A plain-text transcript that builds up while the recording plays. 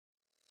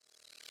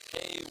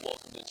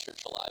welcome to the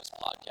Church Alive's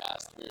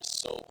podcast. We are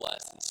so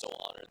blessed and so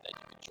honored that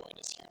you can join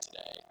us here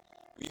today.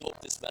 We hope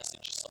this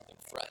message is something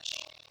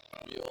fresh,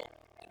 real,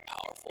 and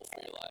powerful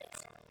for your life.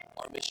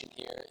 Our mission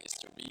here is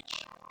to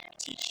reach,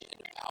 teach,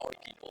 and empower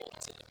people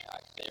to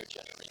impact their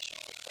generation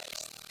for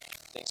Christ.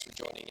 Thanks for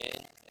joining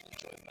in and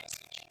enjoy the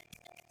message.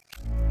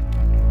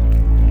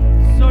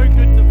 So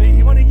good to be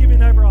here. Why don't you give your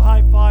neighbor a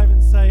high five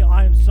and say,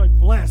 I am so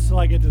blessed that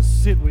I get to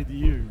sit with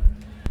you.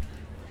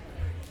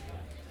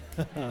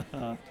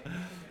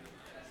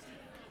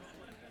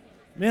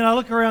 Man, I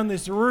look around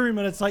this room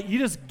and it's like you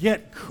just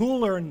get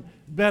cooler and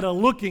better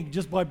looking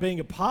just by being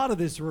a part of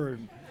this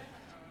room.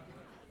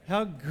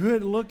 How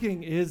good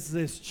looking is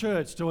this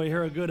church? Do I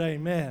hear a good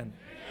amen?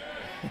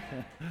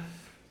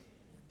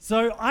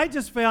 So I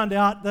just found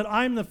out that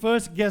I'm the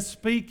first guest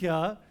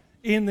speaker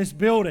in this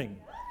building.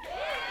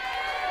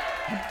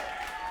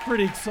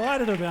 Pretty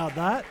excited about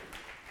that.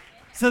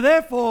 So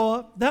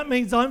therefore, that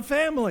means I'm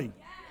family.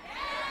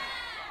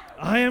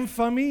 I am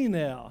famille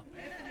now.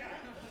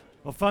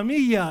 Or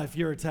famiglia if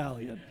you're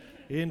Italian.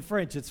 In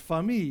French, it's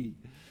famille.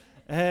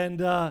 And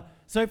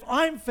so if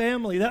I'm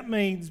family, that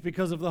means,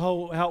 because of the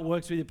whole how it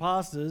works with your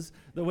pastors,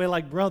 that we're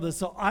like brothers.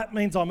 So that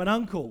means I'm an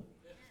uncle.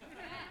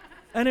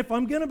 And if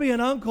I'm going to be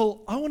an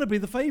uncle, I want to be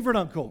the favorite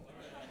uncle.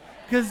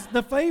 Because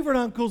the favorite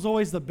uncle's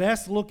always the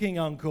best looking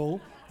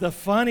uncle, the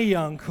funny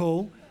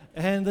uncle,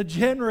 and the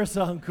generous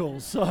uncle.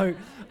 So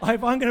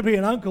if I'm going to be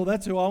an uncle,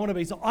 that's who I want to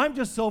be. So I'm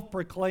just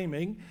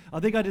self-proclaiming, I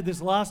think I did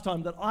this last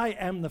time, that I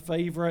am the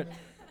favorite,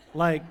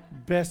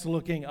 best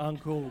looking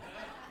uncle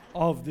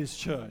of this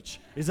church.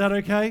 Is that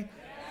okay?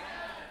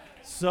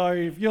 So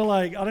if you're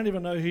like, I don't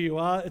even know who you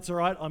are, it's all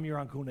right, I'm your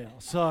uncle now.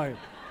 So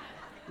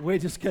we're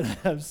just going to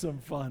have some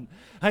fun.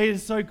 Hey,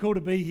 it's so cool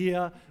to be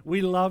here. We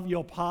love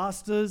your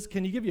pastors.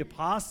 Can you give your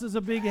pastors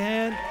a big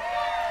hand?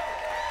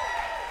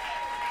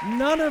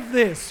 None of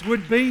this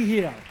would be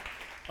here.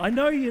 I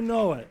know you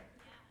know it.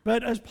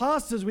 But as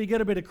pastors, we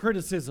get a bit of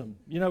criticism.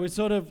 You know, we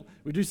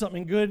do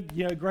something good,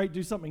 great,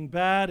 do something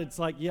bad. It's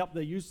like, yep,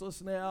 they're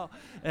useless now.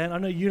 And I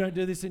know you don't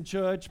do this in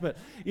church, but,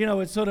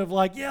 it's sort of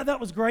like, yeah,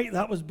 that was great,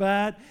 that was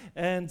bad.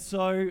 And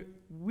so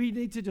we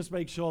need to just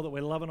make sure that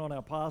we're loving on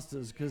our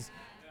pastors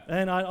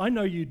and I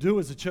know you do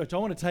as a church. I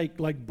want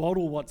to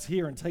bottle what's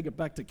here and take it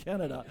back to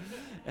Canada.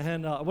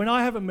 And when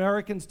I have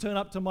Americans turn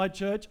up to my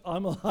church,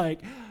 I'm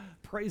like,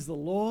 praise the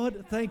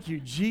Lord. Thank you,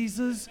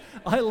 Jesus.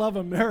 I love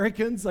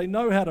Americans. They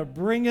know how to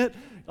bring it.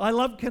 I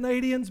love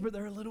Canadians, but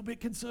they're a little bit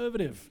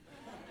conservative.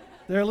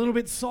 They're a little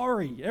bit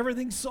sorry.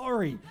 Everything's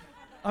sorry.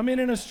 I mean,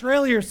 in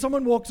Australia, if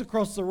someone walks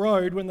across the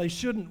road when they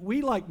shouldn't,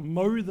 we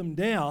mow them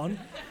down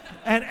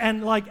and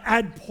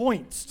add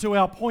points to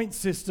our point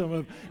system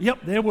of, yep,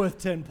 they're worth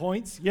 10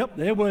 points. Yep,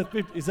 they're worth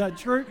 50. Is that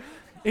true?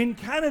 In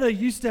Canada,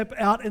 you step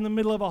out in the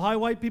middle of a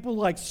highway,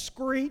 people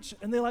screech,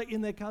 and they're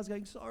in their cars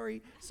going,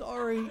 sorry,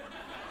 sorry.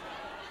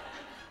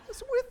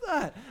 What's with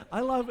that? I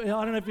don't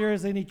know if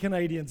there's any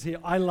Canadians here.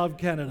 I love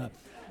Canada,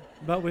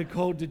 but we're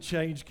called to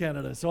change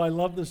Canada. So I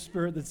love the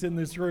spirit that's in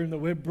this room that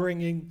we're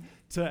bringing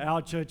to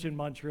our church in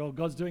Montreal.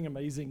 God's doing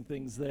amazing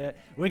things there.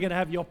 We're going to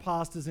have your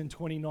pastors in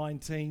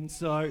 2019,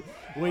 so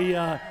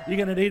you're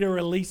going to need to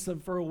release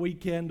them for a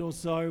weekend or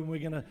so, and we're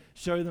going to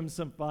show them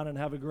some fun and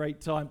have a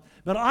great time.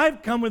 But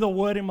I've come with a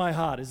word in my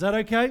heart. Is that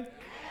okay? Yeah.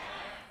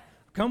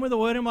 Come with a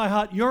word in my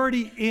heart. You're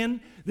already in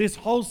this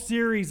whole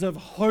series of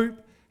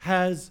Hope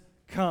Has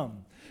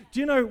Come. Do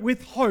you know,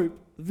 with hope,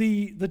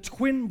 the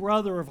twin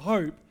brother of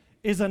hope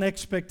is an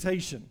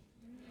expectation.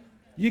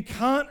 You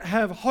can't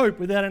have hope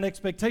without an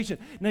expectation.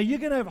 Now, you're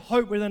going to have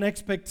hope with an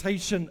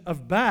expectation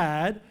of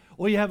bad,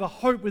 or you have a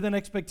hope with an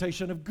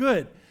expectation of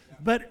good.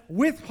 But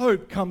with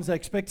hope comes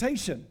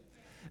expectation.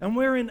 And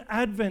we're in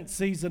Advent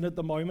season at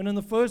the moment, and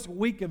the first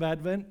week of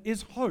Advent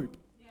is hope.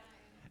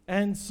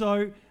 And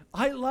so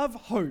I love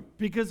hope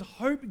because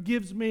hope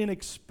gives me an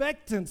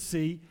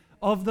expectancy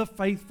of the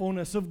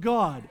faithfulness of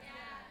God.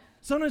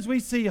 Sometimes we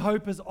see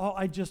hope as,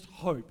 I just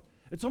hope.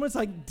 It's almost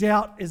like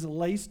doubt is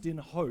laced in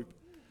hope.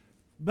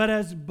 But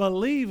as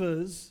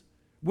believers,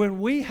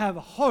 when we have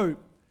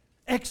hope,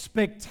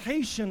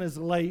 expectation is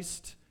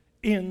laced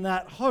in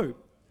that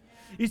hope.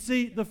 You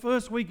see, the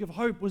first week of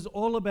hope was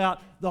all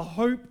about the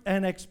hope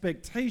and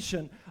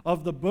expectation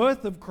of the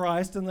birth of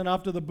Christ, and then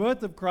after the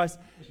birth of Christ,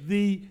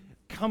 the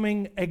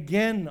coming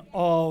again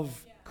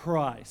of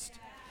Christ.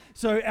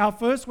 So our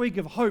first week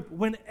of hope,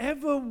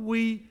 whenever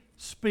we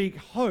speak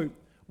hope,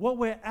 what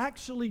we're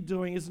actually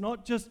doing is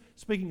not just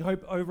speaking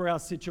hope over our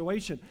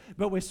situation,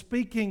 but we're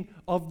speaking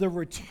of the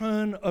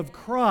return of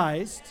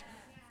Christ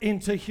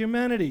into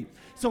humanity.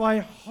 So I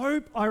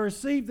hope I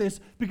receive this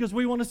because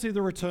we want to see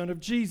the return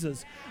of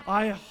Jesus.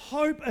 I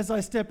hope as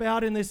I step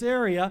out in this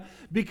area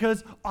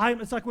because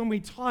it's like when we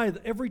tithe,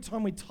 every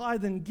time we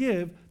tithe and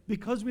give,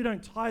 because we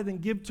don't tithe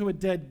and give to a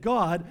dead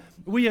God,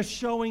 we are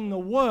showing the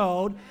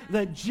world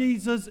that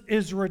Jesus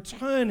is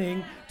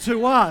returning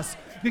to us.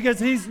 Because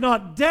he's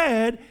not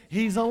dead,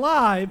 he's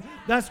alive.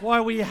 That's why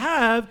we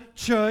have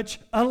Church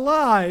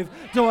Alive.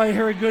 Do I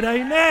hear a good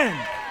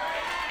amen?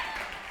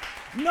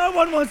 No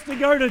one wants to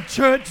go to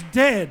church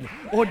dead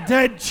or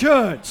dead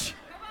church.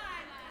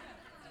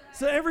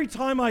 So every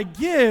time I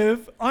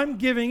give, I'm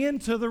giving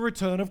into the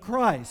return of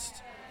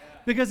Christ.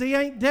 Because he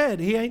ain't dead.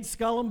 He ain't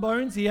skull and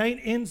bones. He ain't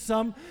in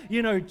some,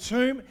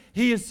 tomb.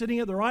 He is sitting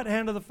at the right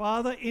hand of the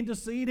Father,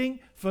 interceding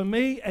for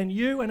me and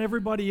you and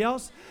everybody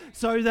else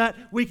so that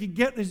we can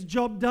get this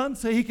job done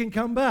so he can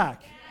come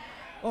back.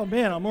 Oh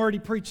man, I'm already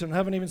preaching. I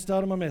haven't even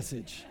started my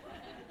message.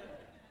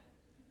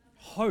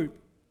 Hope.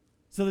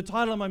 So the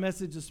title of my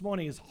message this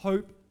morning is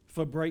Hope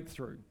for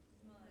Breakthrough.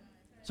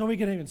 So we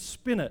can even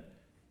spin it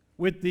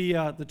with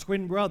the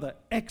twin brother,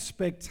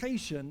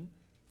 expectation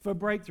for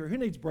breakthrough. Who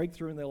needs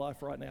breakthrough in their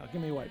life right now? Give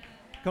me a wave.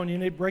 Come on, you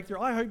need breakthrough?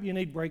 I hope you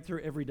need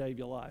breakthrough every day of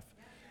your life.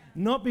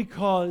 Not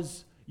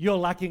because you're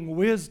lacking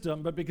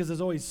wisdom, but because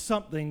there's always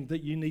something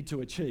that you need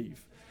to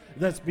achieve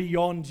that's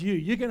beyond you.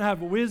 You can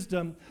have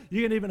wisdom.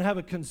 You can even have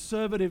a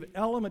conservative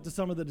element to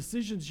some of the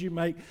decisions you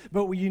make,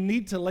 but you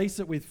need to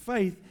lace it with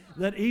faith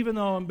that even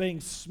though I'm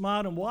being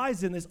smart and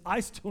wise in this,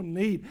 I still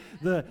need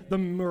the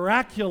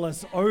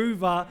miraculous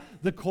over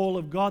the call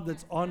of God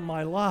that's on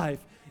my life.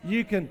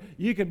 You can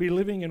be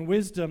living in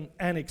wisdom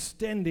and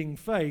extending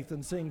faith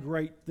and seeing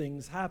great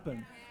things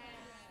happen.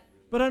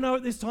 But I know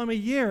at this time of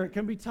year, it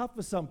can be tough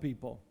for some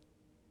people.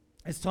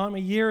 This time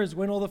of year is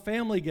when all the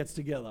family gets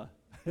together.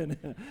 And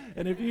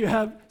if you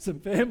have some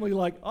family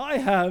like I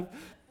have,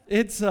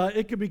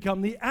 it can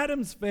become the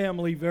Addams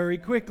family very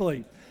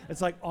quickly. It's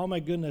like, oh my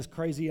goodness,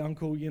 crazy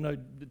uncle,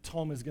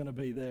 Tom is going to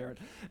be there.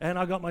 And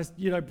I got my,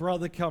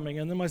 brother coming,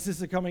 and then my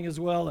sister coming as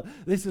well.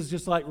 This is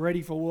just like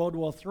ready for World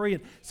War III.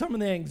 And some of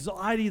the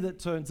anxiety that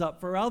turns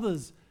up for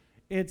others,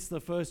 it's the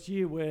first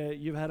year where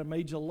you've had a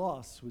major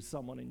loss with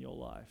someone in your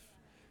life.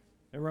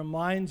 It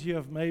reminds you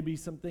of maybe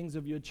some things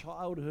of your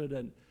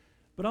childhood.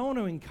 But I want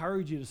to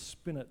encourage you to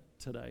spin it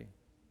today.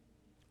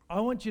 I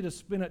want you to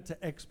spin it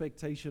to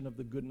expectation of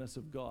the goodness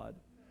of God.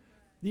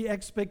 The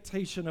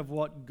expectation of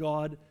what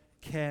God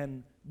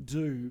can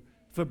do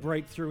for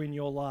breakthrough in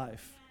your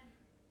life.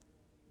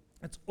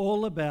 It's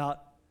all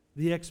about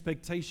the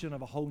expectation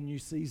of a whole new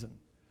season.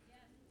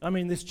 I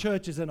mean, this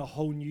church is in a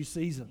whole new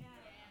season.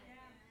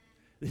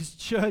 This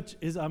church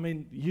is,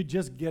 you're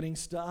just getting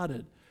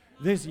started.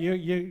 This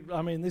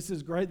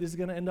is great. This is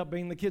going to end up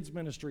being the kids'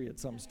 ministry at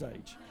some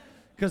stage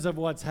because of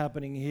what's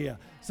happening here.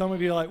 Some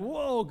of you are like,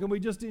 whoa, can we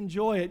just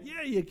enjoy it?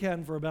 Yeah, you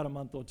can for about a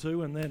month or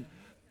two, and then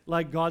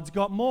God's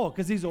got more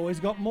because he's always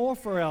got more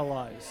for our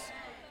lives.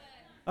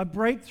 A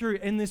breakthrough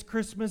in this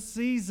Christmas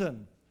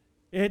season.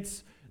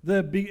 It's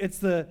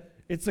the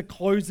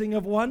closing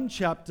of one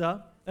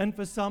chapter, and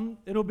for some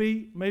it'll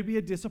be maybe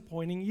a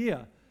disappointing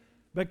year.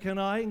 But can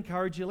I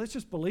encourage you? Let's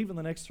just believe in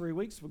the next 3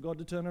 weeks for God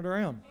to turn it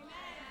around. Amen.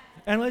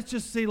 And let's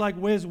just see,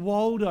 where's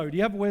Waldo? Do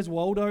you have Where's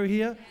Waldo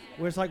here?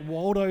 Where it's like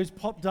Waldo's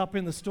popped up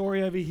in the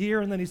story over here,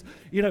 and then he's,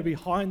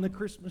 behind the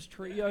Christmas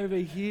tree over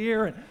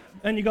here,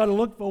 and you got to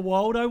look for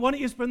Waldo. Why don't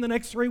you spend the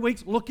next 3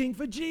 weeks looking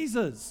for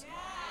Jesus?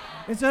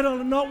 Instead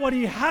of not what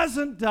he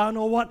hasn't done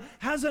or what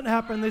hasn't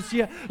happened this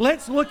year,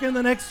 let's look in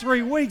the next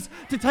 3 weeks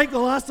to take the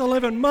last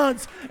 11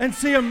 months and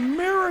see a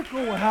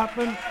miracle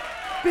happen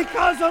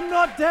because I'm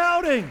not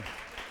doubting.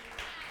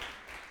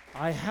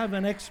 I have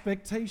an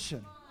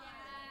expectation.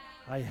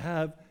 I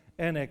have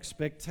an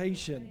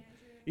expectation.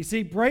 You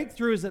see,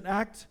 breakthrough is an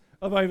act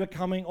of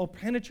overcoming or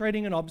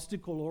penetrating an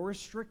obstacle or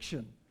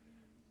restriction.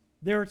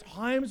 There are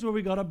times where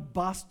we got to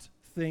bust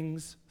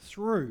things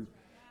through.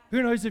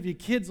 Who knows if your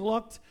kid's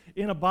locked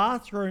in a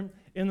bathroom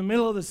in the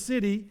middle of the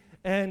city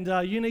and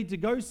you need to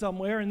go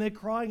somewhere and they're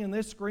crying and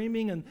they're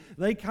screaming and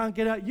they can't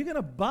get out. You're going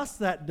to bust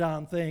that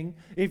darn thing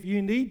if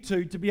you need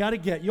to be able to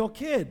get your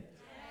kid.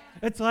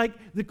 It's like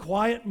the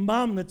quiet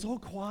mum that's all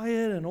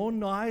quiet and all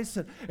nice,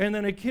 and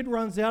then a kid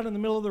runs out in the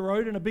middle of the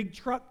road and a big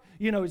truck,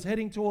 is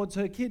heading towards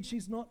her kid.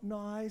 She's not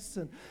nice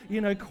and,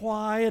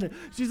 quiet. And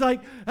she's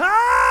like,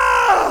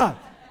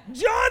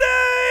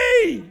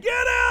 Johnny,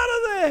 get out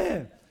of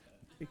there.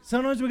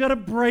 Sometimes we've got to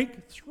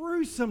break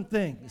through some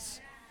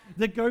things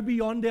that go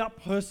beyond our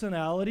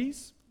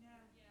personalities,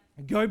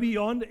 go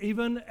beyond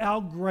even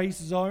our grace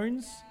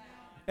zones,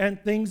 and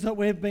things that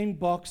we've been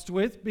boxed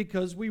with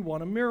because we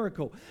want a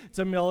miracle. It's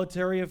a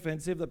military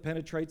offensive that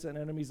penetrates an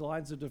enemy's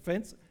lines of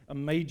defense, a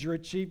major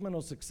achievement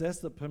or success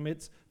that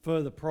permits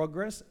further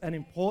progress, an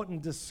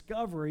important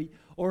discovery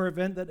or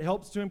event that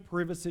helps to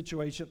improve a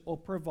situation or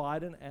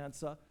provide an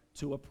answer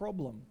to a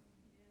problem.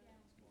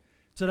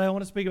 Today I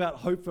want to speak about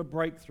hope for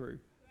breakthrough.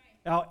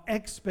 Our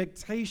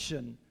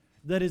expectation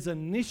that is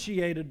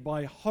initiated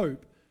by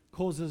hope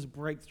causes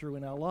breakthrough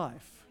in our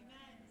life.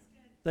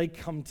 They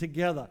come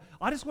together.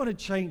 I just want to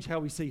change how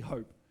we see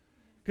hope.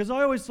 Because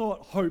I always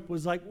thought hope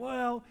was like,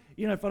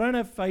 if I don't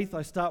have faith,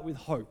 I start with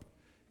hope.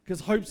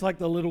 Because hope's like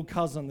the little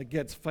cousin that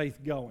gets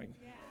faith going.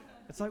 Yeah.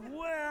 It's like,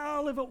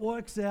 if it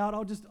works out,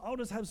 I'll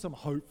just have some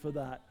hope for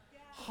that. Yeah.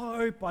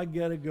 Hope I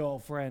get a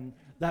girlfriend.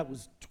 That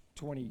was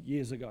 20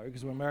 years ago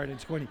because we're married in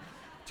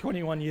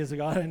 21 years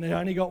ago. I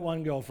only got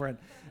one girlfriend.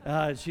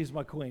 She's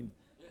my queen.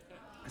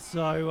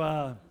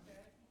 So,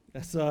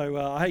 So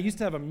I used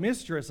to have a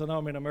mistress. I know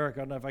I'm in America.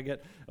 I don't know if I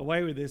get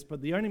away with this,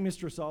 but the only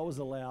mistress I was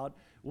allowed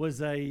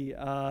was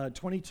a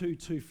 22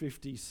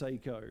 250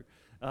 Seiko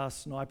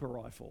sniper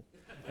rifle.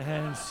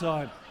 And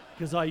so,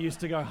 because I used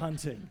to go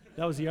hunting.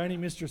 That was the only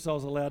mistress I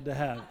was allowed to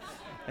have.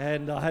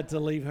 And I had to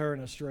leave her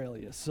in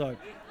Australia. So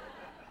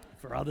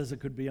for others, it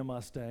could be a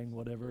Mustang,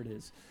 whatever it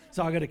is.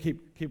 So I got to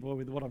keep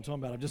with what I'm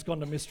talking about. I've just gone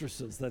to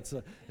mistresses. That's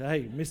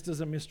hey,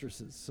 misters and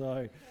mistresses.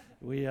 So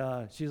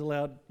she's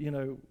allowed,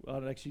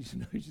 actually,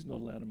 no, she's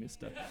not allowed a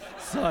mister.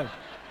 So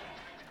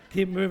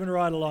keep moving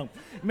right along.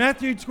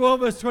 Matthew 12,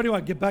 verse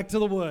 21. Get back to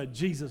the word.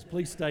 Jesus,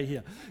 please stay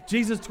here.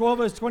 Jesus 12,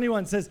 verse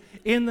 21 says,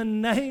 in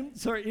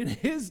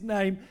his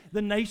name,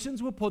 the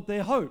nations will put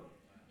their hope.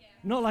 Yeah.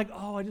 Not like,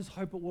 I just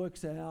hope it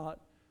works out.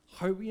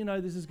 Hope,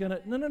 this is going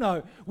to...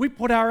 No. We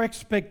put our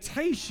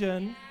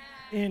expectation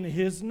in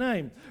his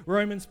name.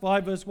 Romans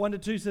 5, verse 1 to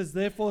 2 says,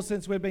 therefore,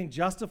 since we're being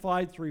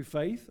justified through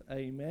faith,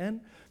 amen,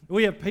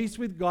 we have peace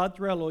with God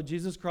through our Lord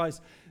Jesus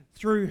Christ,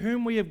 through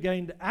whom we have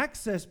gained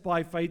access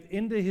by faith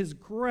into his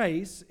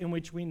grace in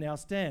which we now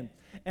stand.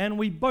 And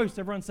we boast,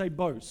 everyone say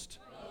boast.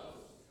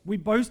 We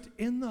boast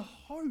in the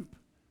hope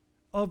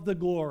of the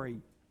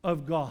glory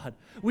of God.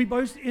 We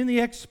boast in the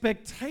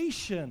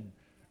expectation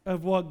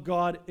of what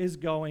God is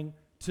going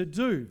to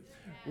do.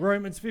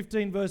 Romans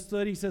 15, verse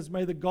 30 says,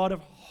 may the God of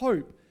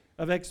hope,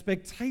 of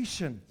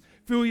expectation,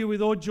 fill you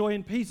with all joy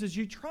and peace as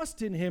you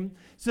trust in him,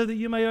 so that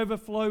you may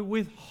overflow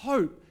with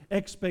hope,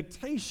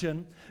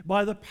 expectation,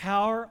 by the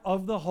power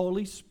of the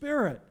Holy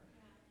Spirit.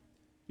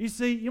 You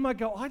see, you might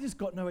go, I just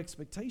got no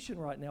expectation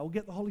right now. Well,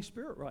 get the Holy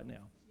Spirit right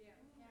now.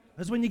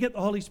 Because when you get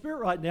the Holy Spirit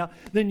right now,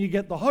 then you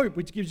get the hope,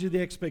 which gives you the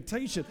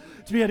expectation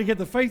to be able to get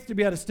the faith to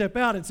be able to step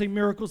out and see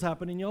miracles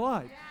happen in your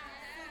life.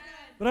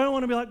 But I don't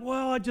want to be like,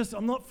 well,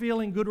 I'm not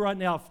feeling good right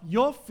now.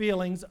 Your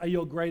feelings are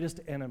your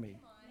greatest enemy.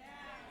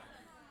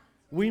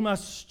 We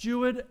must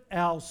steward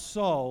our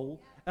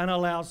soul and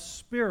allow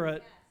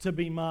spirit to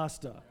be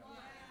master.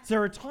 So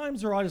there are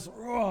times where I just,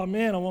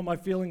 I want my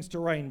feelings to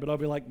reign. But I'll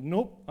be like,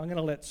 nope, I'm going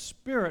to let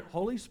Spirit,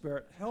 Holy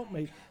Spirit, help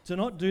me to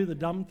not do the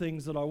dumb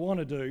things that I want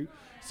to do,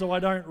 so I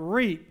don't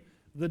reap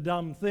the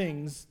dumb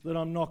things that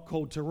I'm not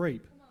called to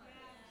reap.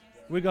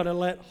 We've got to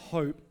let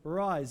hope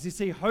rise. You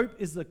see, hope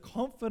is the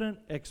confident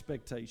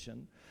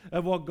expectation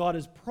of what God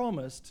has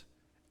promised,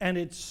 and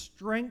its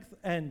strength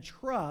and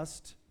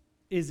trust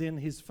is in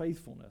his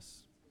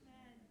faithfulness.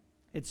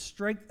 Its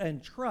strength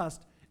and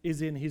trust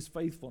is in his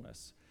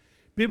faithfulness.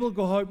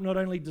 Biblical hope not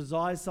only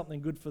desires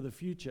something good for the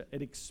future,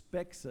 it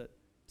expects it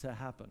to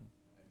happen.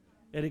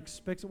 It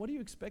expects it. What are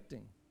you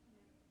expecting?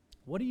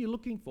 What are you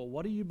looking for?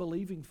 What are you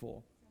believing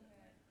for?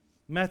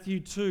 Matthew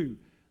 2,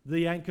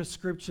 the anchor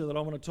scripture that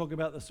I want to talk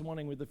about this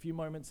morning with the few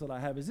moments that I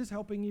have. Is this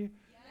helping you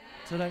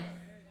today?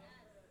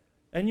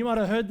 And you might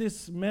have heard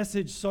this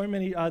message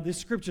this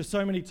scripture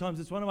so many times.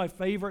 It's one of my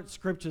favorite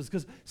scriptures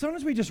because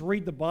sometimes we just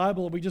read the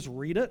Bible, we just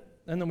read it,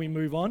 and then we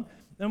move on.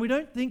 And we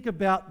don't think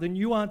about the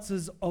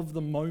nuances of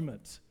the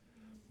moment.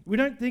 We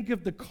don't think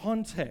of the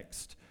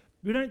context.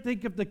 We don't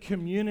think of the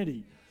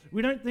community.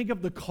 We don't think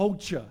of the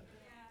culture.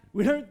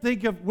 We don't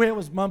think of where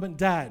was mum and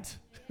dad.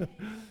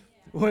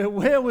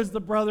 Where was the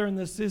brother and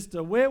the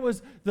sister? Where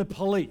was the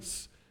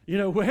police?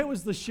 Where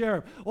was the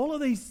sheriff? All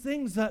of these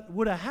things that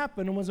would have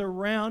happened and was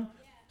around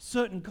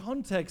certain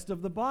context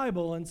of the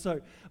Bible. And so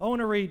I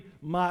want to read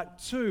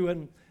Mark 2,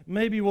 and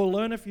maybe we'll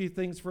learn a few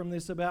things from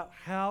this about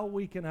how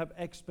we can have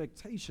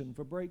expectation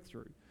for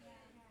breakthrough.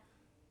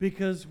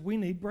 Because we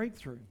need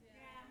breakthrough.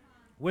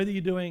 Whether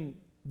you're doing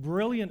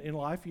brilliant in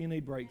life, you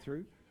need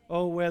breakthrough,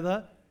 or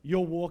whether you're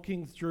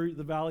walking through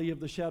the valley of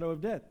the shadow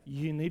of death,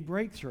 you need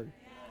breakthrough.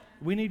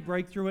 We need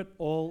breakthrough at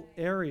all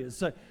areas.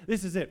 So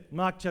this is it.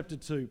 Mark chapter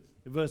 2,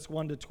 verse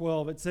 1 to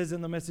 12. It says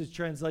in the Message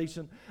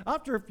translation,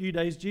 after a few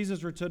days,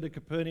 Jesus returned to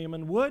Capernaum,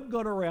 and word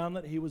got around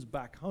that he was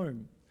back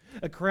home.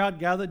 A crowd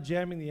gathered,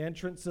 jamming the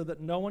entrance so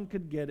that no one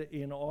could get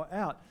in or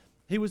out.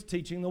 He was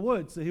teaching the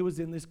word. So he was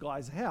in this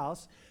guy's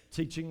house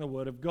teaching the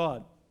word of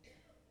God.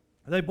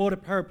 They brought a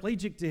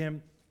paraplegic to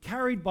him,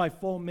 carried by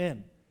 4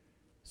 men.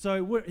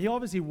 So he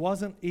obviously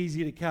wasn't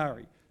easy to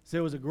carry. So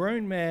he was a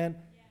grown man.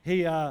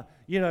 He, had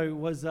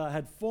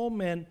 4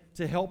 men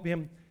to help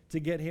him to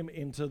get him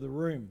into the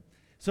room.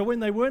 So when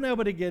they weren't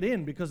able to get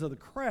in because of the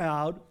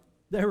crowd,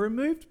 they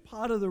removed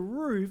part of the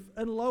roof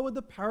and lowered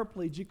the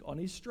paraplegic on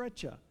his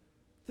stretcher.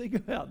 Think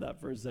about that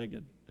for a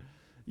second.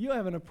 You're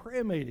having a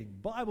prayer meeting,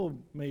 Bible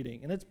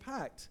meeting, and it's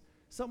packed.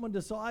 Someone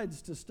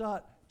decides to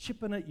start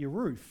chipping at your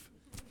roof,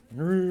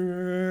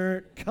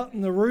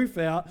 cutting the roof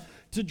out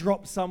to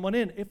drop someone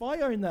in. If I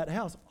owned that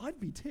house, I'd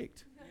be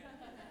ticked.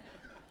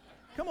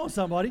 Come on,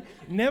 somebody.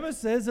 Never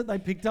says that they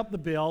picked up the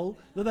bill,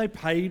 that they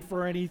paid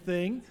for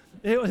anything.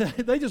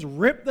 They just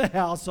ripped the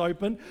house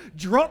open,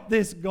 dropped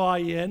this guy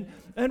in,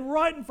 and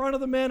right in front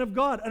of the man of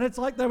God. And it's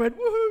like they went,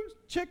 woohoo,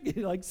 check it.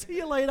 Like, see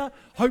you later.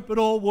 Hope it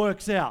all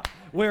works out.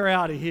 We're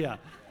out of here.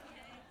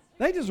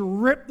 They just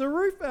ripped the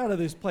roof out of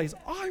this place.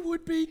 I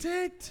would be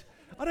ticked.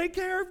 I don't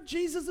care if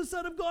Jesus, the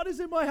Son of God, is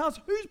in my house.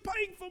 Who's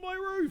paying for my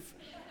roof?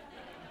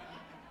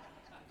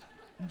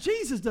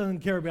 Jesus doesn't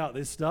care about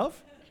this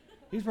stuff.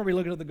 He's probably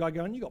looking at the guy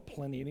going, you got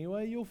plenty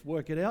anyway. You'll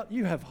work it out.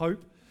 You have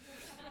hope.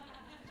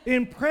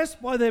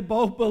 Impressed by their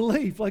bold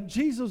belief, like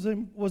Jesus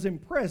was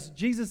impressed,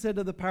 Jesus said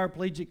to the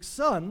paraplegic,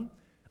 son,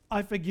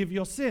 I forgive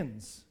your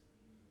sins.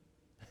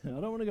 I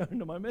don't want to go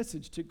into my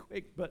message too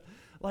quick, but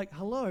like,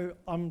 hello,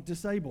 I'm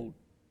disabled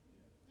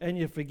and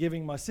you're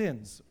forgiving my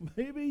sins.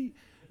 Maybe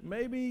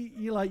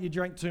you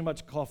drank too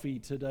much coffee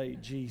today,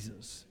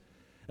 Jesus.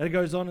 And it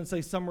goes on and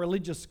says some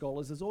religious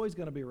scholars, there's always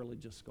going to be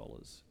religious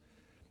scholars.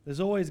 There's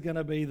always going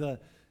to be the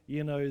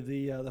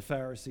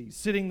Pharisees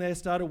sitting there,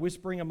 started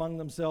whispering among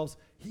themselves,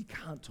 he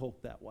can't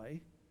talk that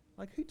way.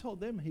 Like, who told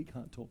them he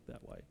can't talk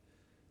that way?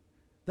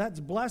 That's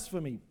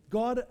blasphemy.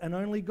 God and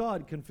only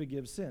God can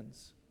forgive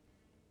sins.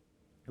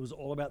 It was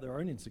all about their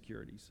own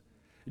insecurities.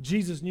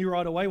 Jesus knew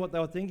right away what they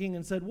were thinking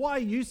and said, why are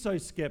you so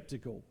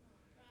skeptical?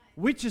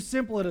 Which is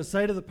simpler to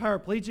say to the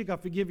paraplegic, I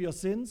forgive your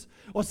sins,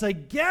 or say,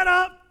 get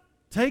up,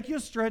 take your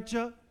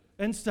stretcher,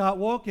 and start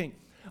walking?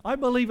 I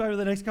believe over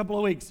the next couple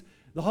of weeks,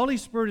 the Holy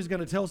Spirit is going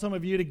to tell some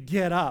of you to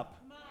get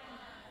up.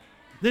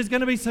 There's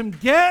going to be some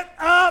get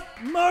up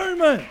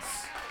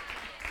moments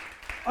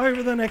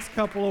over the next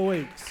couple of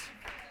weeks.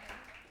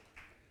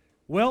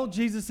 Well,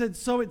 Jesus said,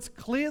 so it's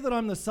clear that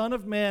I'm the Son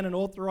of Man and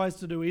authorized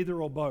to do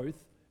either or both.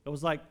 It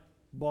was like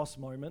boss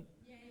moment.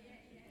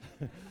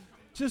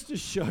 Just to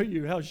show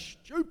you how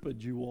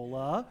stupid you all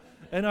are.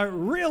 And I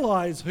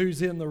realize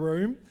who's in the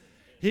room.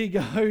 He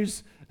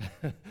goes,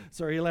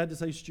 sorry, are you allowed to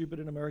say stupid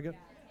in America?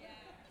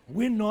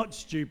 We're not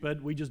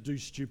stupid, we just do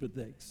stupid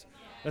things.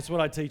 That's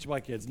what I teach my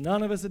kids.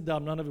 None of us are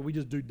dumb, we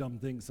just do dumb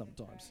things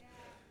sometimes.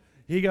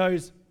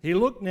 He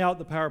looked now at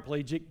the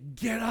paraplegic,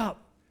 get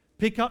up,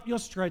 pick up your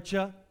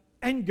stretcher,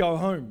 and go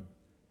home.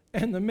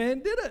 And the man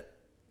did it.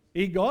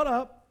 He got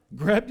up,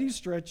 grabbed his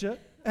stretcher,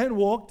 and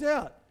walked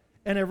out.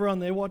 And everyone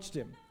there watched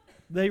him.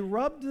 They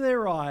rubbed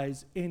their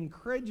eyes,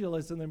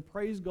 incredulous, and then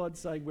praised God,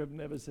 saying, we've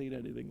never seen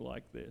anything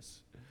like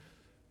this.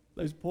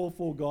 Those poor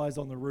 4 guys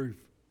on the roof.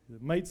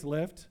 The mates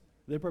left.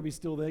 They're probably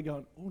still there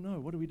going, oh no,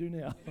 what do we do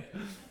now?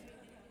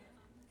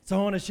 So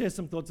I want to share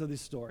some thoughts of this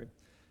story.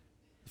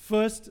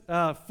 First,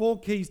 4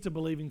 keys to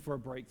believing for a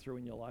breakthrough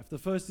in your life. The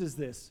first is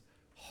this: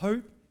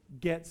 hope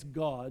gets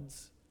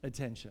God's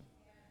attention.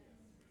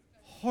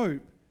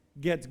 Hope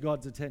gets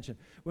God's attention.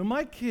 When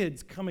my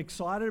kids come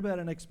excited about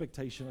an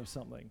expectation of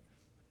something,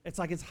 it's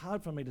like it's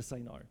hard for me to say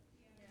no.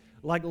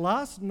 Like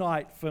last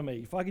night for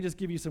me, if I could just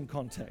give you some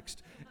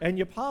context, and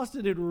your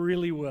pastor did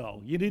really well.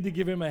 You need to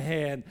give him a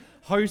hand.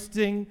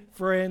 Hosting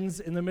friends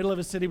in the middle of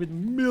a city with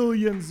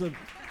millions of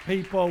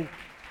people.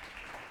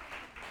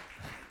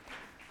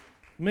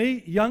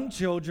 Me, young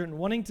children,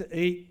 wanting to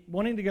eat,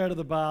 wanting to go to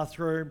the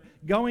bathroom,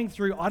 going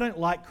through, I don't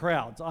like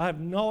crowds. I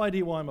have no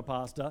idea why I'm a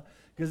pastor,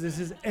 because this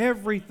is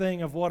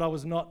everything of what I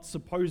was not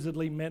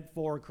supposedly meant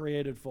for or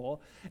created for.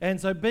 And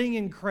so being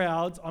in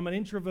crowds, I'm an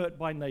introvert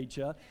by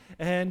nature,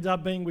 and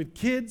being with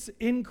kids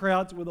in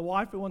crowds with a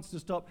wife who wants to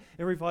stop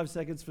every 5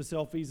 seconds for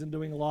selfies and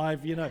doing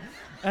live,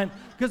 and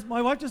because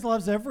my wife just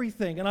loves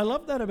everything, and I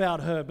love that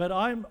about her, but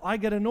I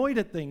get annoyed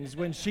at things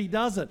when she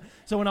doesn't.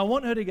 So when I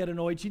want her to get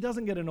annoyed, she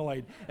doesn't get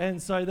annoyed,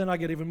 and so then I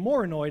get even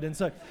more annoyed, and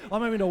so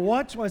I'm having to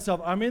watch myself.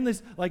 I'm in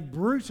this like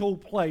brutal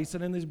place,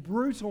 and in this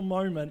brutal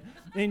moment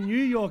in New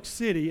York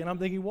City, and I'm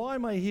thinking, why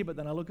am I here? But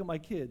then I look at my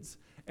kids,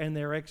 and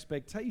their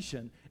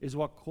expectation is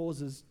what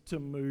causes to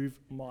move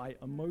my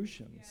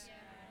emotions.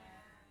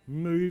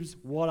 Moves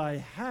what I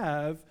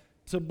have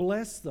to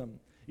bless them.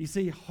 You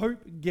see, hope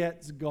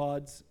gets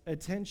God's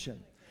attention.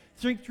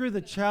 Think through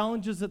the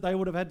challenges that they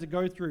would have had to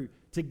go through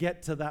to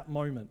get to that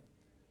moment.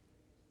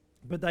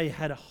 But they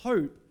had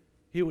hope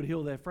he would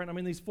heal their friend. I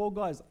mean, these 4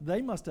 guys,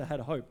 they must have had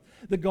hope.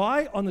 The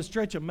guy on the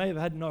stretcher may have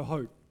had no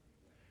hope.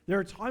 There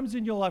are times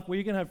in your life where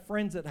you're going to have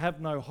friends that have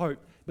no hope,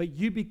 but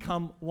you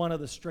become one of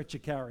the stretcher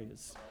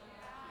carriers.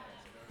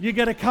 You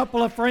get a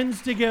couple of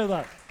friends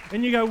together,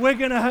 and you go, we're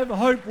going to have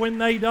hope when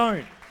they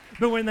don't.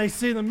 But when they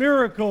see the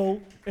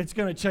miracle, it's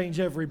going to change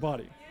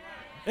everybody.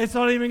 It's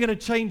not even going to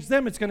change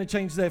them. It's going to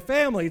change their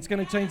family. It's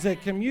going to change their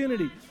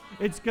community.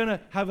 It's going to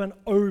have an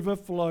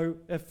overflow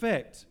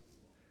effect.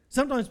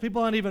 Sometimes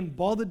people aren't even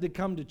bothered to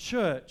come to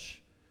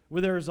church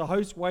where there is a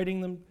host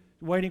waiting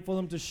for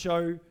them to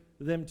show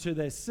them to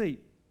their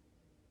seat.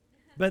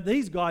 But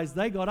these guys,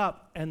 they got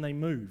up and they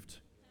moved.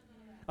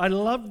 I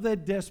love their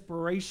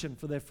desperation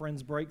for their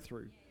friend's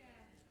breakthrough.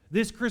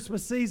 This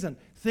Christmas season,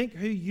 think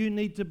who you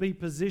need to be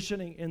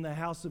positioning in the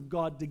house of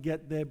God to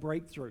get their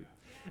breakthrough.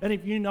 And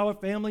if you know a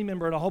family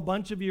member, and a whole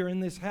bunch of you are in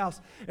this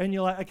house, and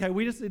you're like, okay,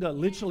 we just need to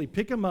literally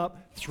pick them up,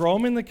 throw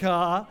them in the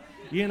car,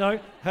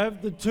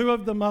 have the 2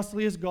 of the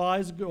muscliest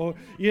guys or,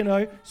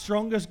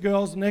 strongest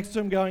girls next to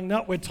them going,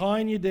 no, we're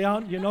tying you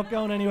down, you're not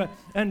going anywhere,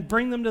 and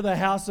bring them to the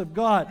house of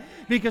God.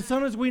 Because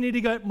sometimes we need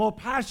to get more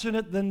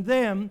passionate than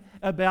them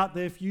about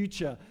their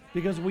future,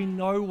 because we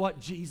know what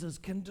Jesus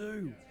can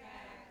do.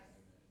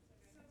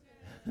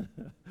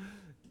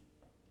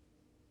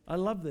 I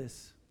love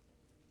this.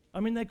 I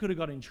mean, they could have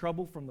got in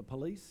trouble from the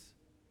police.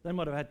 They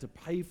might have had to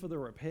pay for the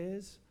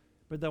repairs,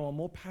 but they were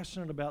more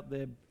passionate about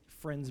their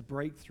friend's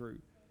breakthrough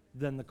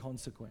than the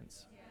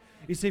consequence.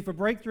 You see, for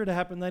breakthrough to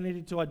happen, they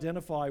needed to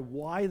identify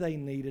why they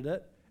needed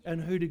it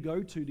and who to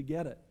go to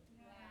get it.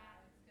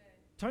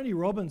 Tony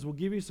Robbins will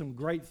give you some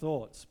great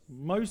thoughts.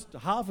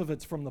 Half of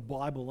it's from the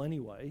Bible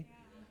anyway,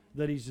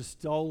 that he's just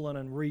stolen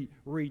and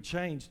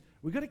rechanged.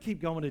 We've got to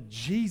keep going to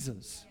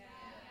Jesus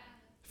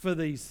for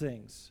these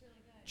things.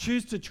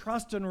 Choose to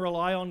trust and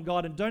rely on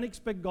God, and don't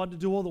expect God to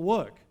do all the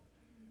work.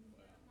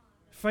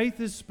 Faith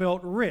is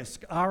spelt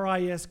risk,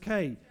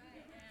 R-I-S-K.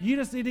 You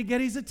just need to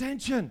get his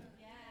attention.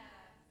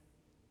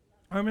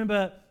 I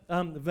remember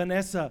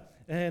Vanessa,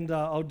 and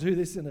I'll do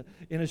this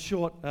in a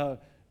short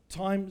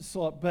time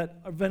slot,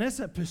 but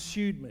Vanessa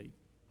pursued me.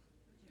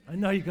 I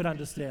know you could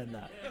understand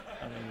that.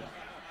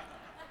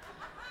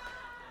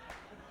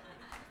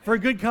 For a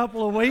good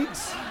couple of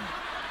weeks.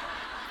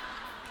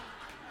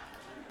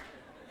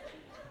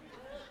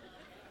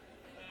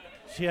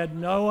 She had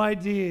no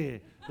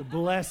idea the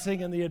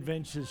blessing and the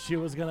adventures she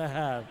was going to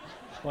have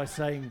by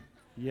saying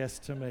yes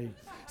to me.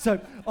 So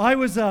I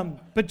was,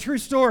 but true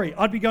story,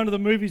 I'd be going to the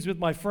movies with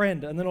my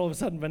friend, and then all of a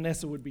sudden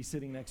Vanessa would be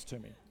sitting next to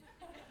me.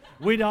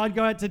 I'd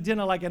go out to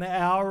dinner like an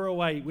hour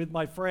away with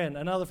my friend,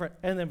 another friend,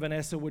 and then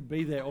Vanessa would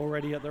be there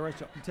already at the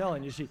restaurant. I'm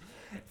telling you,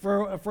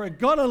 it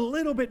got a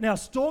little bit, now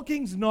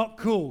stalking's not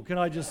cool, can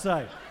I just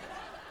say?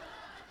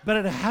 But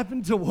it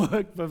happened to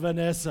work for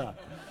Vanessa.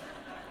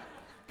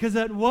 Because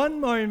at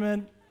one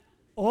moment,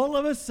 all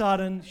of a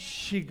sudden,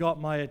 she got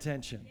my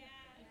attention.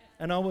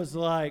 And I was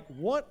like,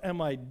 what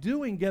am I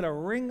doing? Get a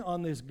ring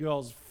on this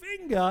girl's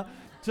finger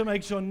to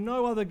make sure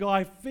no other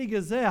guy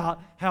figures out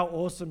how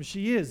awesome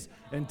she is.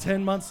 And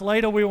 10 months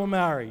later, we were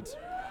married.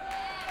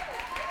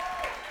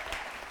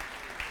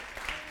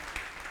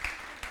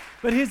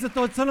 But here's the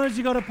thought. Sometimes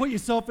you got to put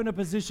yourself in a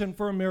position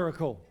for a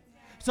miracle.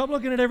 Stop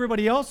looking at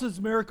everybody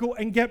else's miracle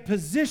and get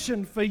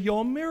positioned for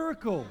your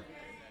miracle.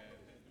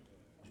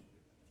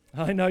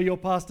 I know your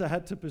pastor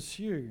had to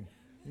pursue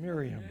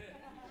Miriam.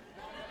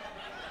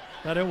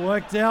 But it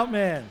worked out,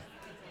 man.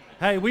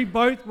 Hey, we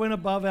both went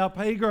above our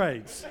pay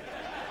grades.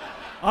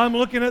 I'm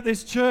looking at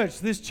this church.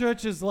 This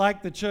church is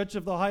like the church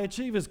of the High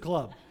Achievers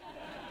Club.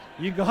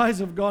 You guys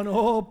have gone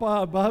all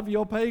above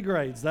your pay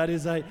grades. That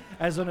is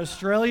as an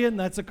Australian,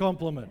 that's a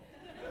compliment.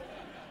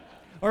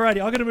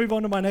 Alrighty, I'm going to move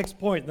on to my next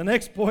point. The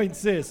next point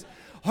says,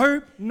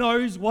 hope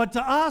knows what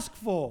to ask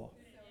for.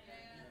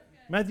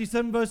 Matthew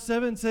 7 verse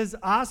 7 says,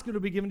 ask, it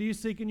will be given to you,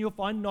 seek and you'll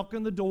find, knock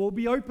and the door will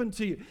be open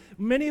to you.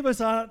 Many of us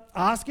aren't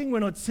asking, we're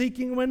not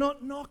seeking, we're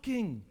not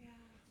knocking.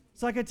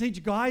 It's like I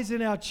teach guys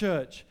in our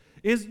church,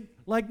 is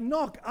like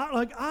knock,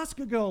 like ask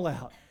a girl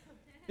out.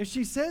 If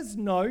she says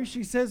no,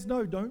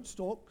 don't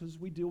stalk, because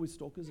we deal with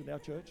stalkers in our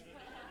church.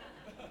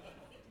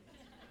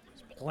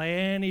 There's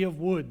plenty of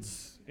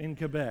woods in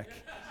Quebec.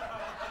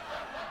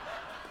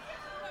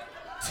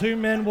 2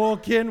 men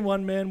walk in,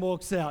 1 man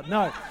walks out.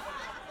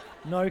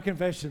 No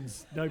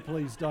confessions. No,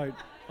 please don't.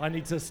 I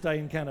need to stay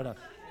in Canada.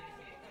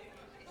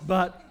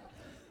 But,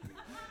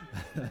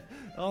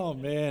 oh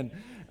man,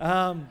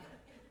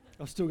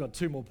 I've still got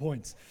 2 more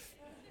points.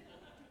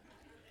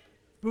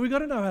 But we've got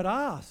to know how to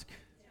ask.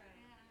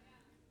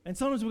 And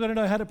sometimes we've got to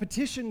know how to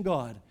petition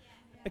God.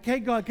 Okay,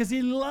 God, because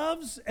he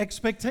loves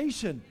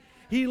expectation.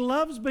 He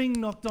loves being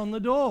knocked on the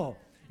door.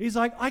 He's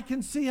like, I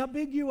can see how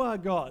big you are,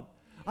 God.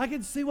 I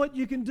can see what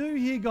you can do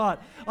here, God.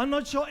 I'm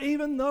not sure,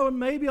 even though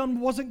maybe I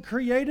wasn't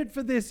created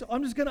for this,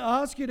 I'm just going to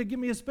ask you to give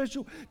me a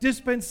special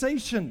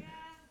dispensation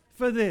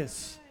for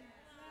this.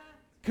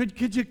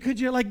 Could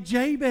you like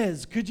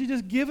Jabez, could you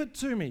just give it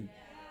to me?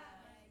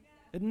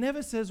 It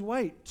never says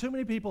wait. Too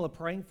many people are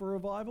praying for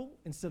revival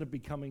instead of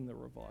becoming the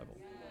revival.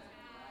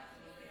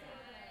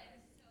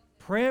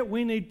 Prayer,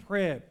 we need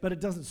prayer, but it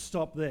doesn't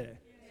stop there.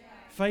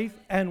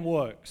 Faith and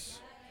works.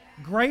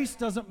 Grace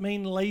doesn't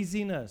mean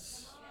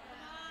laziness.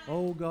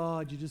 Oh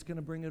God, you're just going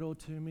to bring it all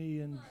to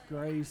me and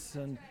grace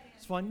and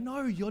it's fine.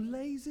 No, you're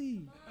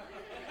lazy.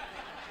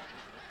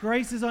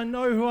 Grace is I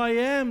know who I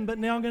am, but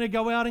now I'm going to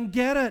go out and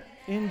get it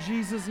in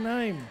Jesus'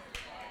 name.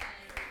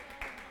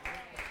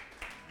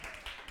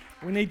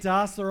 We need to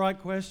ask the right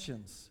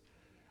questions.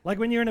 Like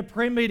when you're in a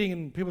prayer meeting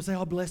and people say,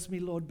 oh, bless me,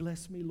 Lord,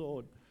 bless me,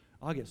 Lord.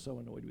 I get so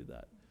annoyed with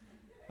that.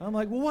 I'm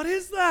like, well, what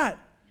is that?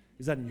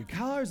 Is that a new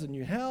car? Is it a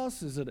new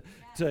house? Is it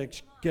to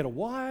get a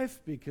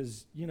wife?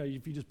 Because, you know,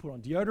 if you just put on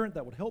deodorant,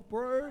 that would help,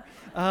 bro.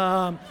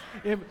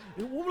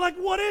 Like,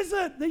 what is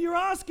it that you're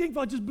asking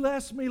for? Just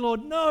bless me,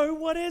 Lord. No,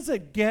 what is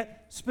it?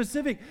 Get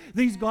specific.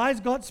 These guys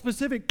got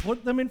specific.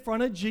 Put them in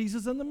front of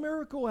Jesus and the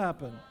miracle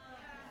happened.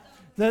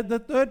 The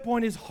third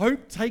point is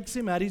hope takes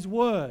him at his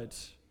word.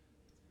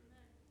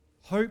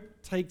 Hope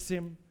takes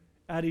him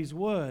at his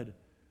word.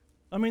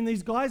 I mean,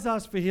 these guys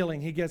ask for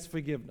healing. He gets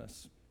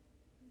forgiveness.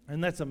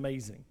 And that's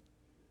amazing.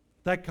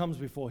 That comes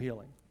before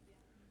healing.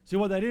 See,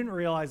 what they didn't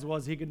realize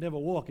was he could never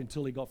walk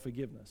until he got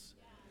forgiveness.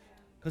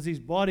 Because his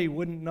body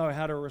wouldn't know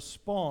how to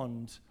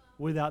respond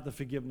without the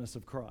forgiveness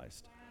of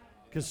Christ.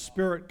 Because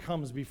spirit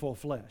comes before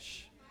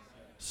flesh.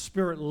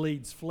 Spirit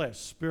leads flesh.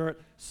 Spirit,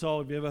 soul.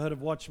 Have you ever heard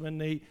of Watchman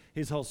Nee?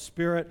 His whole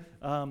spirit,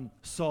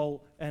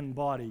 soul, and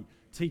body.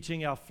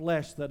 Teaching our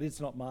flesh that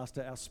it's not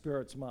master, our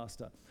spirit's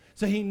master.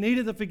 So he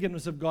needed the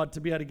forgiveness of God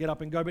to be able to get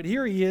up and go. But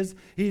here he is.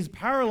 He's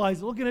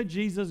paralyzed, looking at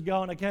Jesus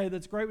going, okay,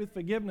 that's great with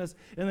forgiveness.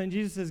 And then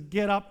Jesus says,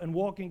 get up and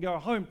walk and go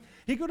home.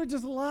 He could have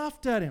just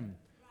laughed at him,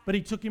 but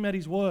he took him at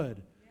his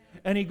word.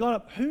 And he got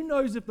up. Who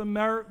knows if the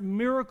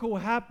miracle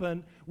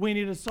happened when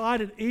he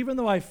decided, even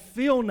though I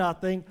feel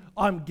nothing,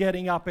 I'm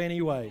getting up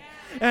anyway.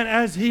 And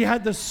as he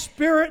had the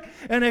spirit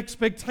and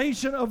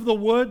expectation of the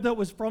word that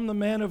was from the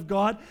man of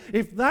God,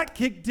 if that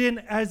kicked in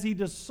as he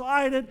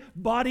decided,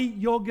 buddy,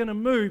 you're going to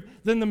move,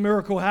 then the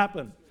miracle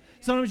happened.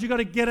 Sometimes you got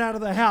to get out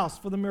of the house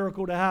for the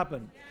miracle to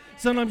happen.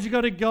 Sometimes you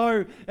got to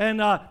go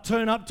and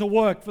turn up to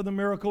work for the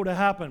miracle to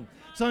happen.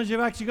 Sometimes you've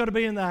actually got to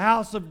be in the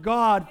house of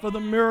God for the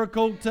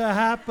miracle to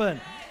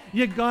happen.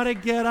 You got to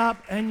get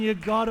up and you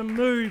got to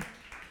move.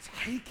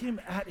 Take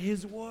him at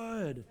his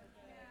word.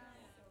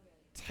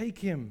 Take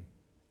him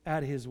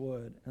at his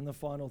word. And the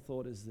final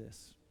thought is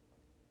this.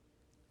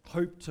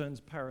 Hope turns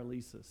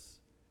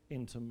paralysis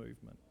into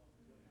movement.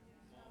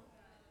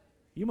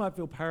 You might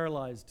feel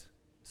paralyzed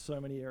in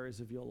so many areas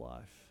of your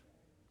life.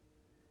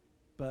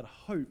 But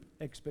hope,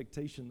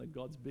 expectation that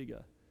God's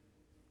bigger,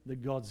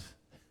 that God's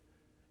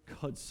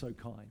so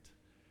kind,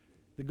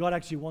 that God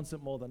actually wants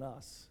it more than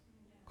us,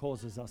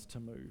 causes us to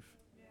move.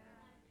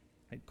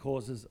 It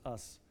causes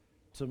us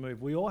to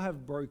move. We all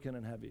have broken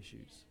and have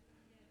issues.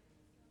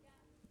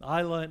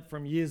 I learned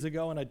from years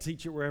ago, and I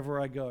teach it wherever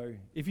I go.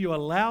 If you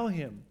allow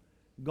him,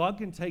 God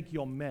can take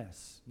your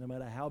mess, no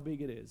matter how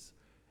big it is.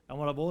 And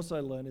what I've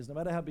also learned is no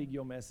matter how big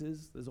your mess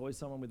is, there's always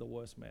someone with a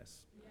worse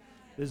mess.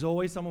 There's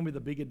always someone with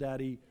a bigger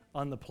daddy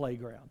on the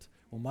playground.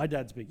 Well, my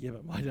dad's big. Yeah,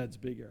 but my dad's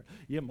bigger.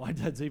 Yeah, my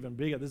dad's even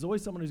bigger. There's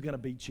always someone who's going to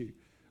beat you.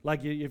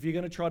 Like if you're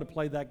going to try to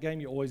play that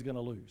game, you're always going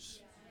to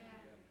lose.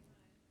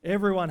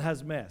 Everyone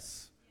has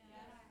mess.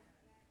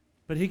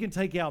 But he can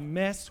take our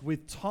mess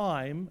with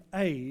time,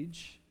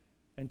 age,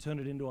 and turn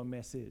it into a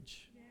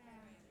message.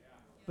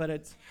 But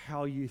it's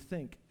how you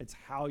think. It's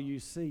how you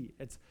see.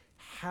 It's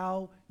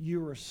how you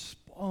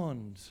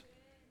respond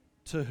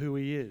to who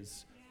he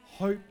is.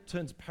 Hope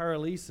turns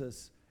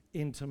paralysis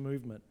into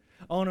movement.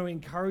 I want to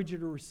encourage you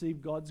to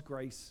receive God's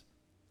grace.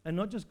 And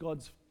not just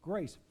God's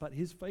grace, but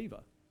his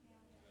favor.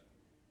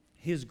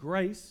 His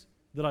grace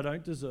that I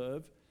don't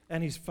deserve,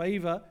 and his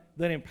favor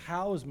that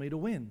empowers me to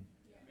win.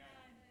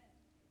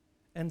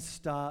 And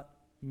start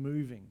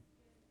moving.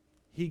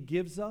 He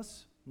gives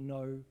us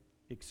no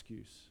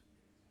excuse.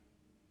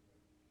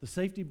 The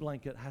safety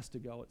blanket has to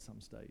go at some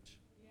stage.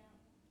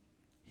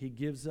 He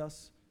gives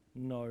us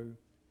no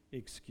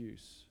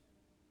excuse.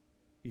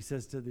 He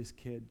says to this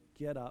kid,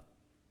 get up,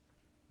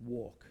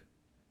 walk.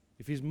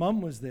 If his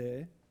mum was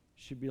there,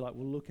 she'd be like,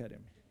 well, look at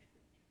him.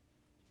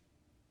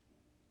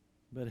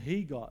 But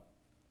he got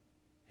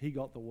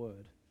the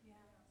word.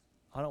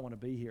 I don't want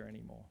to be here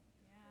anymore.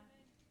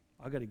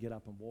 I got to get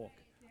up and walk.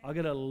 I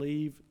got to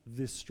leave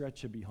this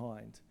stretcher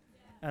behind.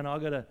 And I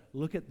got to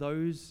look at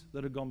those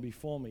that have gone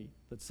before me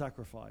that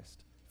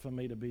sacrificed for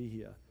me to be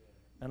here.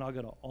 And I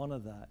got to honor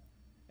that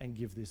and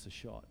give this a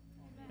shot.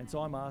 And so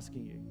I'm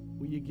asking you,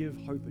 will you give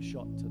hope a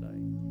shot today?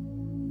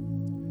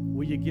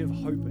 Will you give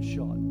hope a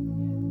shot?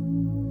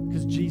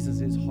 Because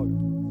Jesus is hope.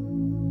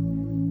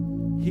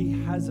 He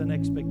has an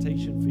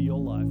expectation for your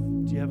life.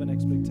 Do you have an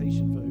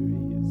expectation for who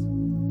he is?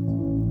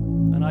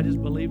 And I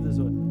just believe this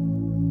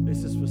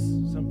is for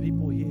some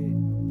people here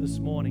this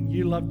morning.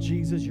 You love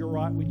Jesus, you're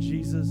right with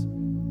Jesus.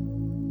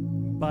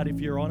 But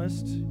if you're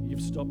honest,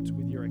 you've stopped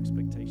with your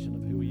expectation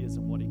of who he is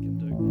and what he can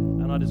do.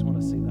 And I just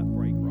want to see that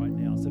break right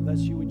now. So if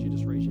that's you, would you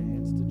just raise your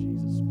hands to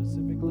Jesus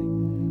specifically?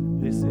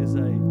 This is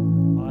I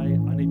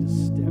need to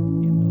step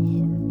into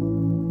hope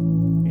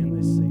in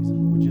this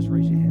season. Would you just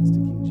raise your hands to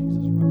King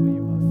Jesus right where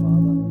you are?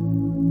 Father,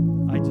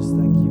 I just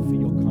thank you for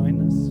your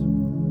kindness,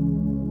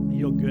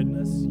 your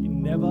goodness. You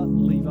never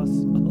leave us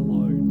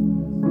alone.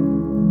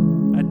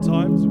 At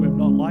times we've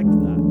not liked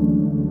that,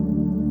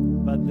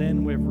 but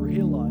then we've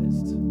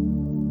realized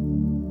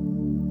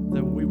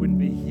that we wouldn't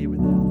be here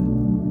without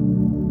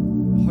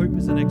it. Hope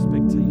is an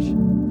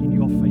expectation in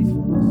your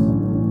faithfulness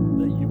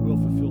that you will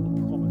fulfill the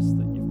promise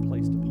that you've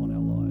placed upon our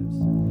lives.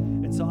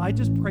 And so I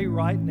just pray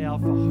right now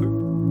for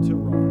hope to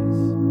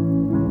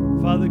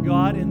rise. Father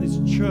God, in this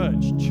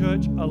church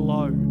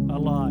alive,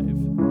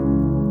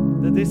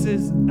 that this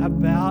is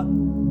about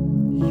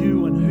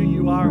you and who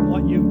you are and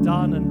what you've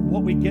done and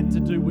what we get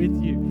to do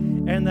with you.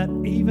 And that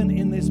even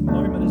in this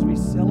moment, as we're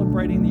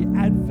celebrating the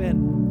Advent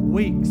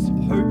weeks,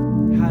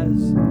 hope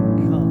has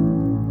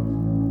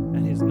come.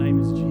 And his name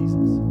is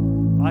Jesus.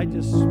 I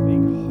just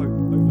speak hope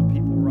over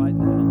people right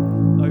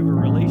now, over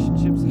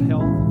relationships,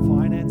 health,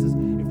 finances.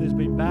 If there's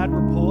been bad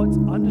reports,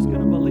 I'm just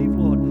going to believe,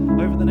 Lord,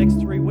 over the next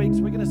 3 weeks,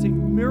 we're going to see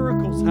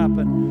miracles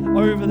happen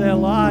over their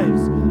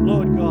lives.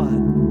 Lord God,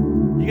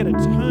 you're going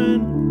to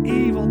turn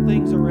evil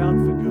things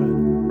around for good.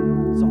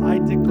 So I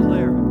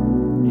declare it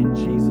in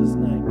Jesus'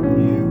 name,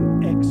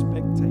 new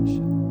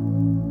expectation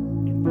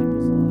in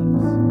people's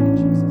lives. In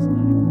Jesus'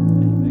 name,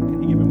 amen. Can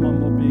you give him one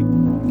more big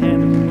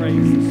hand of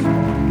praise this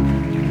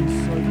morning?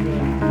 He's so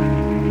good.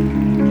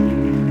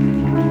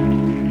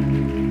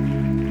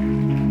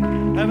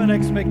 Have an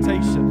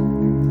expectation.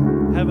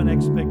 have an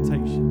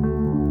expectation,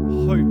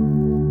 hope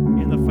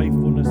in the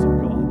faithfulness of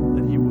God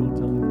that He will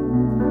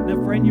deliver. Now,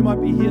 friend, you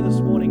might be here this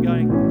morning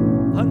going,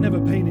 I've never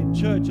been in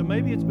church, or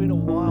maybe it's been a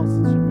while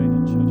since you've been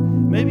in church.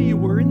 Maybe you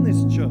were in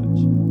this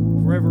church for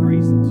whatever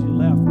reasons, you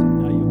left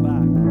and now you're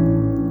back.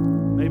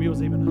 Maybe it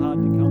was even hard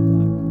to come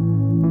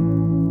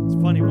back.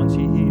 It's funny, once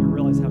you're here, you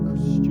realize how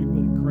stupid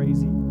and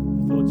crazy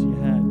the thoughts you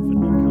had for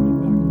not coming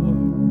back were.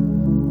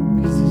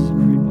 Because this is a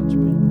great bunch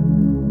of people.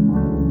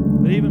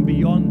 But even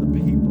beyond the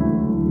people,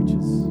 which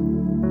is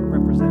a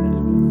representative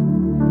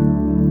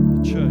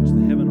of the church,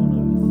 the heaven on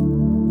earth,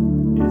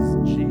 is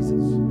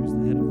Jesus, who's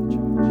the head of the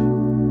church,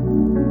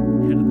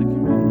 head of the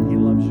community. He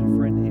loves you,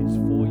 friend. He is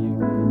for you.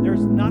 There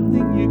is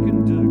nothing you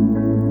can do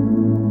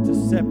to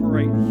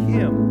separate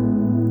Him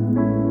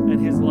and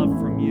His love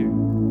from you.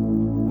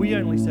 We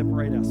only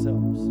separate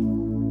ourselves.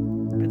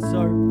 And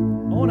so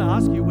I want to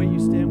ask you where you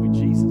stand with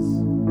Jesus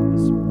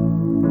this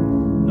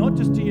morning. Not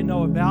just do you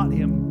know about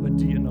Him, but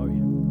do you know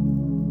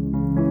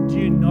Him? Do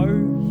you know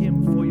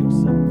Him for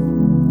yourself?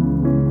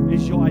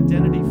 Is your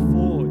identity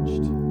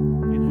forged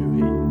in who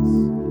He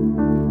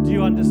is? Do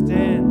you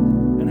understand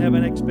and have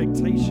an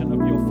expectation of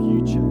your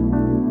future?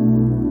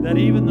 That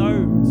even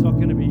though it's not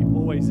going to be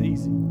always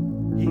easy,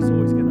 He's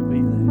always going to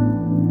be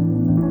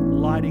there,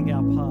 lighting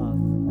our path,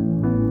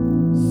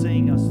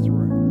 seeing us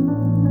through.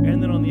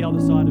 And then on the other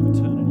side of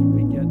eternity,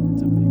 we get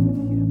to be with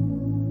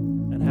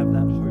Him and have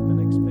that hope and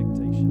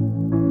expectation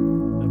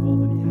of all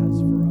that He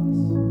has for us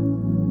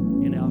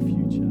in our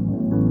future.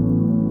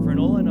 Friend,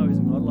 all I know is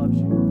that God loves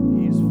you,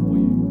 He is for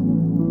you,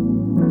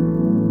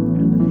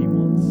 and that He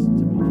wants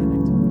to be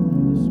connected with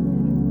you this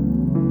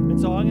morning. And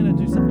so I'm going to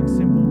do something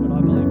simple, but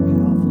I believe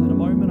powerful. In a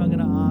moment, I'm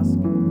going to ask,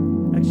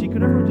 actually,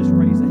 could everyone just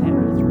raise a hand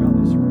all throughout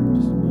this room?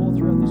 Just all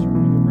throughout this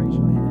room, you can raise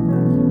your hand.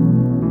 Thank you.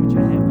 Put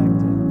your hand back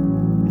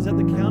down. Is at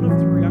the count of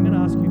 3, I'm going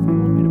to ask you if you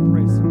want me to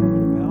pray a simple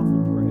bit of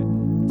powerful prayer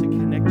to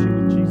connect you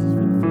with Jesus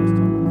for the first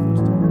time in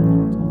a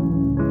long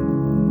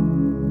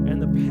time.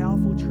 And the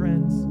powerful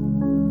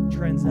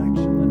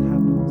transaction that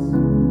happens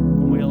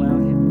when we allow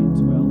Him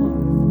into our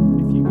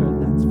life. If you go,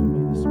 that's for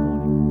me this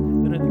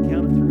morning. Then at the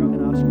count of 3, I'm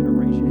going to ask you to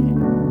raise your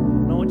hand.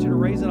 And I want you to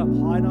raise it up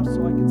high enough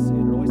so I can see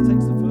it. It always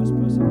takes the first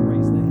person to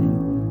raise their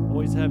hand.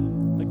 Always have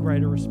a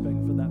greater respect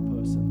for that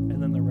person, and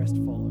then the rest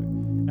follow.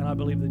 And I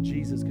believe that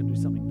Jesus can do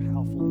something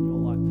powerful in your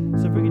life.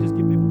 So if we could just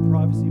give people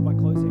privacy by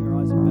closing our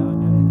eyes and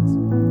bowing our heads.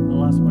 The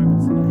last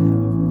moments that I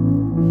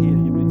have here,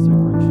 you've been so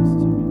gracious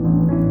to me.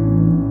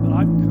 But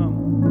I've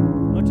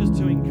come not just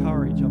to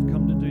encourage, I've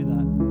come to do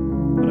that,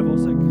 but I've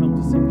also come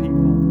to see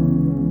people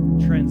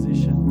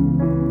transition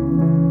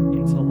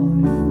into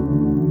life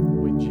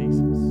with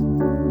Jesus.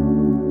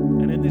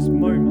 And in this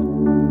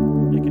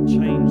moment, it can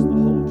change the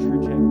whole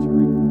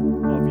trajectory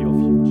of your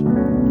future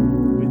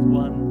with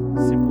one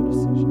simple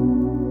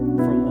decision,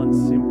 from one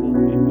simple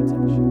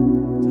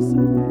invitation to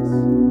say yes.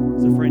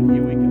 So friend,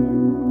 here we go.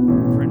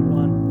 Friend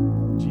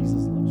 1,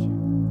 Jesus loves you.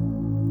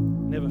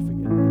 Never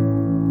forget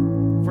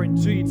that. Friend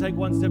 2, you take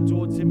one step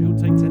towards Him, He'll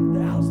take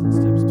 10,000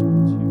 steps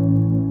towards you.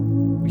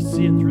 We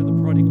see it through the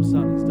prodigal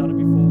son. He's done it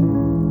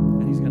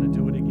before, and He's going to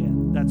do it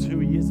again. That's who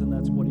He is, and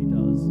that's what He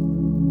does.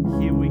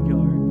 Here we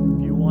go.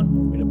 If you want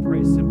me to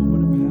pray a simple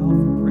but a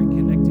powerful prayer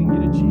connecting you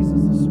to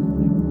Jesus this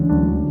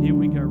morning, here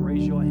we go.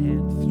 Raise your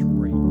hand.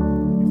 3.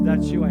 If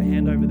that's you, a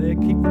hand over there.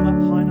 Keep them up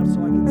high enough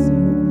so I can see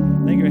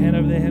them. Thank you. Hand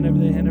over there, hand over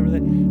there, hand over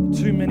there.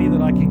 Too many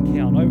that I can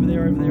count. Over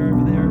there, over there,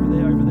 over there, over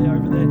there, over there,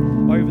 over there,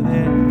 over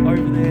there,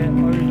 over there,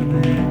 over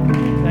there.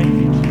 Thank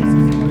you,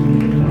 Jesus.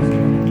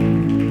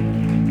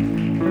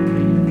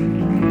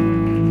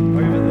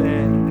 Over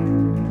there.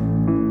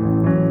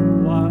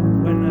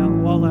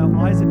 While our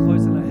eyes are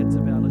closed and our heads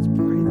are bowed, let's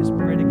pray this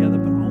prayer together.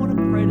 But I want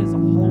to pray it as a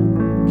whole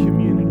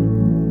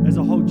community, as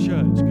a whole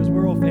church, because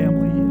we're all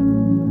family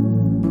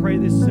here. Pray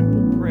this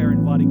simple prayer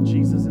inviting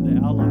Jesus into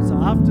our lives. So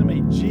after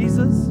me,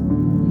 Jesus,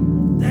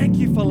 thank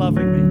you for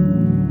loving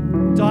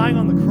me, dying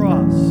on the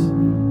cross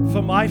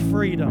for my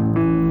freedom,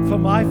 for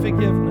my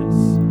forgiveness,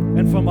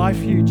 and for my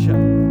future.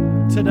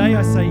 Today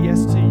I say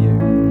yes to you.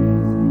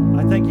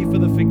 I thank you for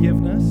the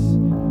forgiveness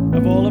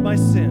of all of my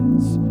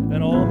sins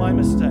and all of my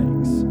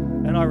mistakes,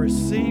 and I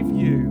receive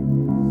you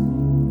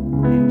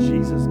in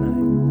Jesus'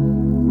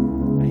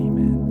 name.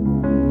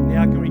 Amen.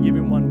 Now can we give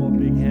Him one more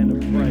big hand of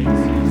praise?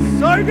 He's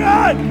so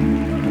good!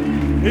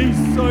 He's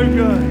so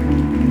good.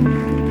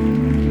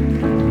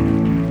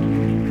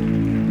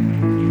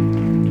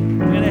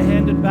 I'm going to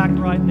hand it back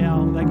right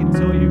now. They can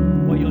tell you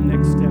what your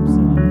next steps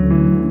are.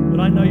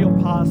 But I know your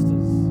pastors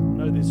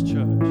know this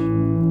church.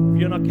 If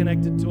you're not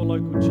connected to a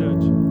local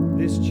church,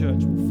 this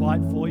church will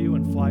fight for you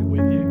and fight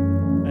with you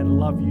and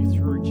love you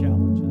through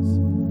challenges.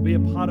 Be a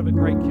part of a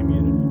great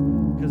community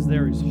because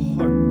there is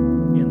hope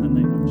in the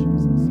name of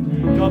Jesus.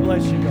 God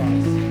bless you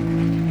guys.